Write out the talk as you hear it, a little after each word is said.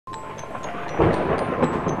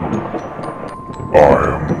I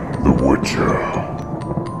am the Witcher.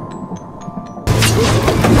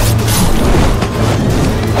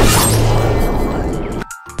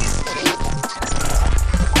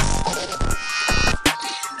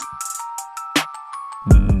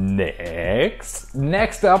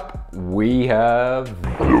 Next up, we have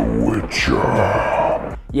The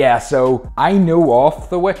Witcher. Yeah, so I know of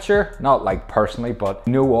The Witcher, not like personally, but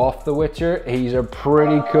know of The Witcher. He's a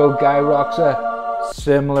pretty cool guy, rocks a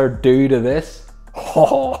similar dude to this.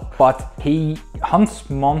 But he hunts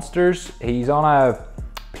monsters. He's on a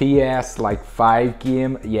PS like 5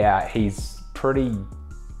 game. Yeah, he's pretty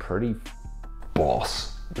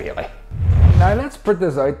boss, really. Now let's put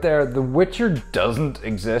this out there, The Witcher doesn't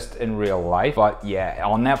exist in real life, but yeah,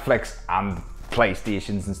 on Netflix and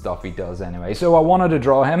PlayStations and stuff he does anyway. So I wanted to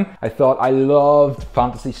draw him. I thought I loved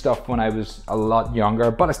fantasy stuff when I was a lot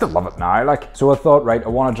younger, but I still love it now. So I thought, right, I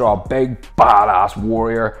want to draw a big badass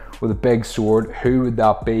warrior with a big sword. Who would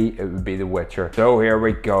that be? It would be The Witcher. So here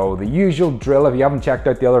we go. The usual drill. If you haven't checked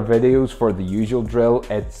out the other videos for the usual drill,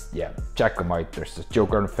 yeah, check them out. There's this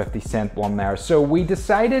Joker and 50 Cent one there. So we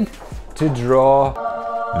decided to draw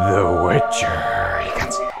The Witcher. You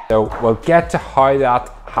can see it. So we'll get to how that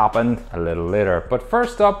happened a little later. But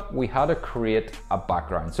first up, we had to create a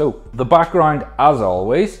background. So the background, as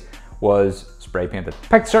always, was spray painted.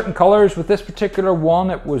 Picked certain colors. With this particular one,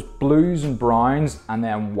 it was blues and browns and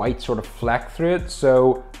then white sort of fleck through it.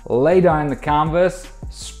 So lay down the canvas,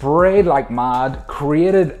 sprayed like mad,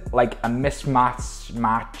 created like a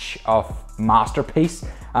match of masterpiece.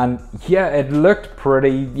 And yeah, it looked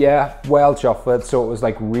pretty, well chuffed. So it was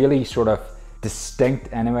like really sort of distinct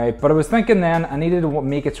anyway. But I was thinking then I needed to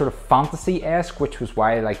make it sort of fantasy-esque, which was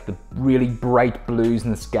why I like the really bright blues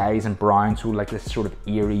in the skies and browns, so like this sort of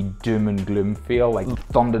eerie doom and gloom feel, like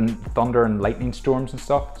thunder and lightning storms and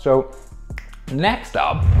stuff. So next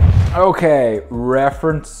up, okay,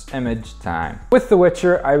 reference image time. With The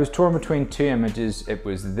Witcher, I was torn between two images. It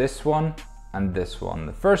was this one and this one.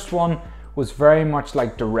 The first one was very much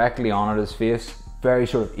like directly on at his face, very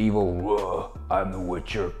sort of evil, whoa, I'm the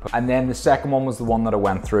Witcher. And then the second one was the one that I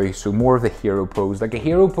went through, so more of the hero pose. Like a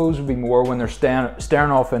hero pose would be more when they're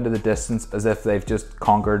staring off into the distance as if they've just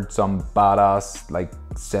conquered some badass, like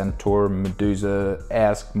centaur,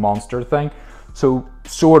 Medusa-esque monster thing. So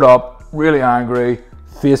sword up, really angry,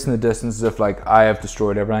 face in the distance as if like I have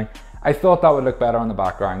destroyed everything. I thought that would look better on the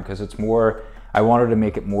background because it's more, I wanted to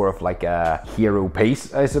make it more of like a hero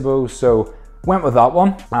piece, I suppose. So went with that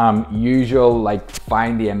one. Usual, like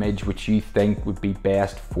find the image which you think would be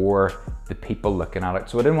best for the people looking at it.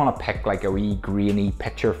 So I didn't want to pick like a wee grainy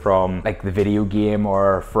picture from like the video game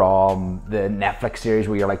or from the Netflix series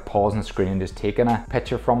where you're like pausing the screen and just taking a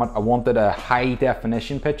picture from it. I wanted a high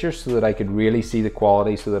definition picture so that I could really see the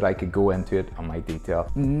quality, so that I could go into it on my detail.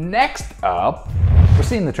 Next up, we're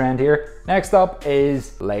seeing the trend here. Next up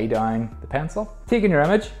is lay down the pencil. Taking your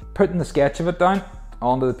image, putting the sketch of it down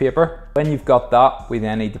onto the paper. When you've got that, we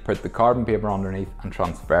then need to put the carbon paper underneath and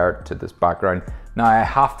transfer it to this background. Now I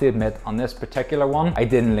have to admit, on this particular one, I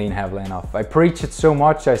didn't lean heavily enough. I preach it so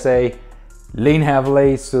much, I say lean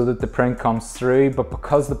heavily so that the print comes through, but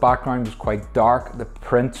because the background was quite dark, the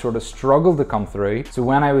print sort of struggled to come through. So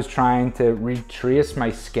when I was trying to retrace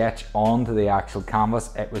my sketch onto the actual canvas,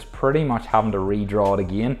 it was pretty much having to redraw it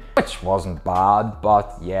again, which wasn't bad,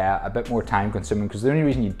 but yeah, a bit more time consuming, because the only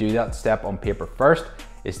reason you do that step on paper first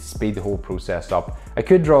is to speed the whole process up. I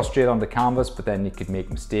could draw straight on the canvas, but then you could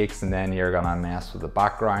make mistakes and then you're gonna mess with the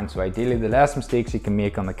background. So ideally, the less mistakes you can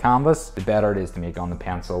make on the canvas, the better it is to make on the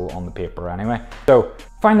pencil, on the paper anyway. So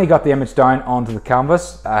finally got the image down onto the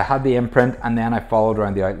canvas. I had the imprint and then I followed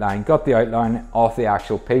around the outline, got the outline off the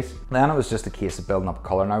actual piece. Then it was just a case of building up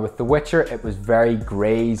color. Now with The Witcher, it was very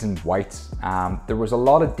grays and whites. There was a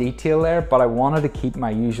lot of detail there, but I wanted to keep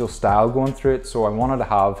my usual style going through it. So I wanted to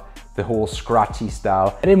have the whole scratchy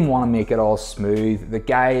style. I didn't want to make it all smooth. The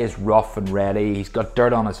guy is rough and ready. He's got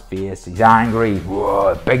dirt on his face. He's angry.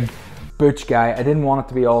 Whoa, big butch guy. I didn't want it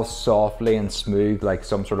to be all softly and smooth like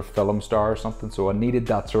some sort of film star or something. So I needed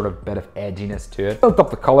that sort of bit of edginess to it. Built up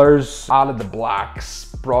the colors, added the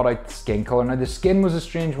blacks, brought out the skin color. Now the skin was a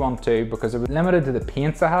strange one too, because it was limited to the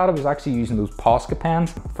paints I had. I was actually using those Posca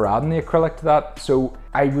pens for adding the acrylic to that. So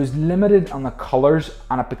I was limited on the colors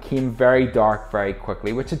and it became very dark very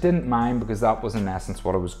quickly, which I didn't mind because that was in essence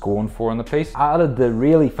what I was going for in the piece. I added the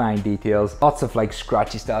really fine details, lots of like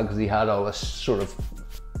scratchy style because he had all this sort of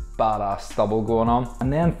badass stubble going on.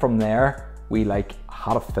 And then from there, we like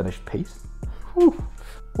had a finished piece. Whew.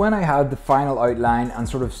 When I had the final outline and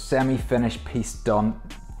sort of semi-finished piece done,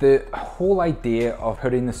 the whole idea of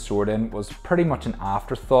putting the sword in was pretty much an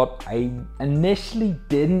afterthought. I initially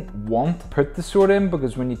didn't want to put the sword in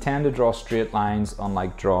because when you tend to draw straight lines on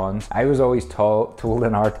like drawings, I was always told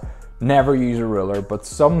in art, never use a ruler. But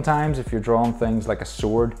sometimes if you're drawing things like a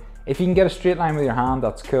sword, if you can get a straight line with your hand,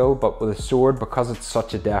 that's cool. But with a sword, because it's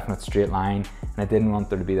such a definite straight line, and I didn't want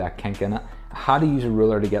there to be that kink in it, I had to use a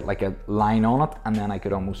ruler to get like a line on it, and then I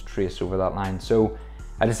could almost trace over that line. So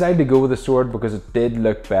I decided to go with the sword because it did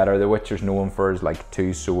look better. The Witcher's known for his like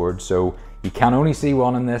 2 swords, so you can only see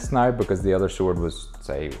one in this now because the other sword was,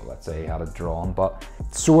 let's say he had it drawn. But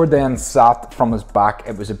the sword then sat from his back.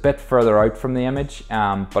 It was a bit further out from the image,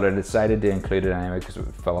 but I decided to include it anyway because it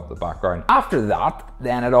would fill up the background. After that,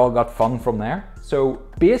 then it all got fun from there. So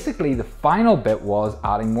basically the final bit was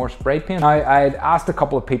adding more spray paint. Now I had asked a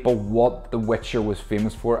couple of people what The Witcher was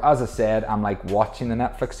famous for. As I said, I'm like watching the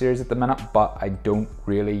Netflix series at the minute, but I don't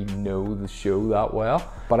really know the show that well.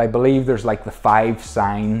 But I believe there's like the 5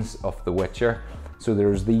 signs of The Witcher. So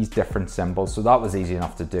there's these different symbols. So that was easy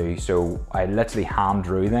enough to do. So I literally hand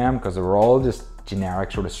drew them because they were all just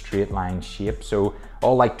generic sort of straight line shapes. So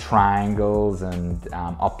all like triangles and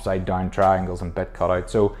upside down triangles and bit cut out.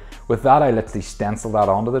 So with that, I literally stenciled that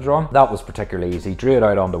onto the drawing. That was particularly easy. Drew it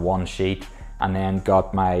out onto one sheet and then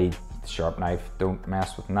got my sharp knife. Don't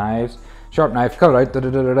mess with knives. Sharp knife, cut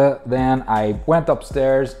it out. Then I went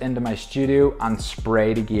upstairs into my studio and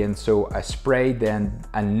sprayed again. So I sprayed then,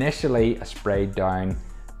 initially I sprayed down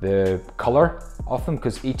the color of them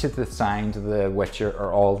because each of the signs of the Witcher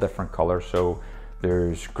are all different colors. So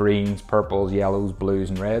there's greens, purples, yellows, blues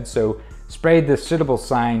and reds. So sprayed the suitable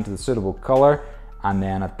sign to the suitable color. And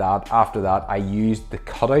then after that, I used the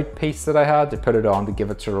cutout piece that I had to put it on to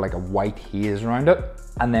give it sort of like a white haze around it.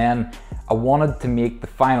 And then I wanted to make the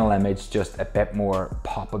final image just a bit more,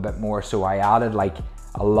 pop a bit more. So I added like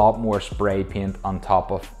a lot more spray paint on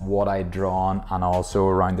top of what I'd drawn and also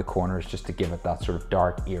around the corners just to give it that sort of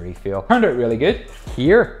dark, eerie feel. Turned out really good.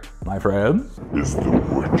 Here, my friends, is the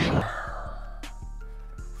Witcher.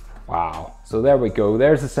 Wow. So there we go.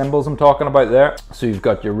 There's the symbols I'm talking about there. So you've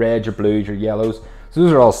got your reds, your blues, your yellows. So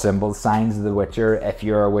those are all symbols, signs of the Witcher. If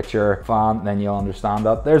you're a Witcher fan, then you'll understand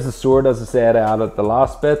that. There's the sword, as I said, I added the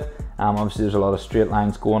last bit. Obviously there's a lot of straight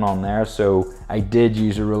lines going on there, so I did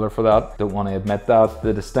use a ruler for that. Don't want to admit that.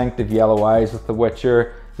 The distinctive yellow eyes of the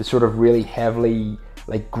Witcher, the sort of really heavily,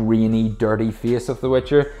 like grainy, dirty face of the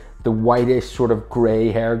Witcher, the whitish sort of grey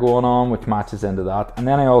hair going on, which matches into that. And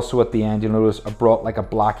then I also, at the end, you'll notice I brought like a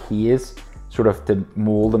black haze, sort of to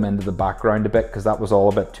mold them into the background a bit, because that was all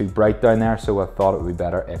a bit too bright down there, so I thought it would be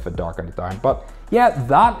better if I darkened it down. But yeah,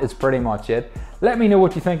 that is pretty much it. Let me know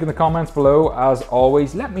what you think in the comments below. As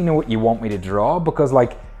always, let me know what you want me to draw, because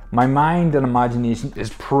like my mind and imagination is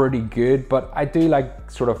pretty good, but I do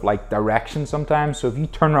like sort of like direction sometimes. So if you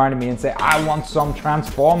turn around to me and say, I want some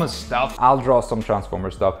Transformers stuff, I'll draw some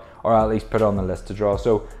Transformers stuff, or at least put it on the list to draw.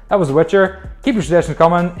 So that was The Witcher. Keep your suggestions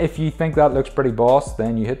coming. If you think that looks pretty boss,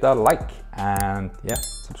 then you hit that like, and yeah,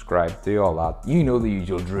 subscribe, do all that. You know the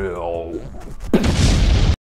usual drill.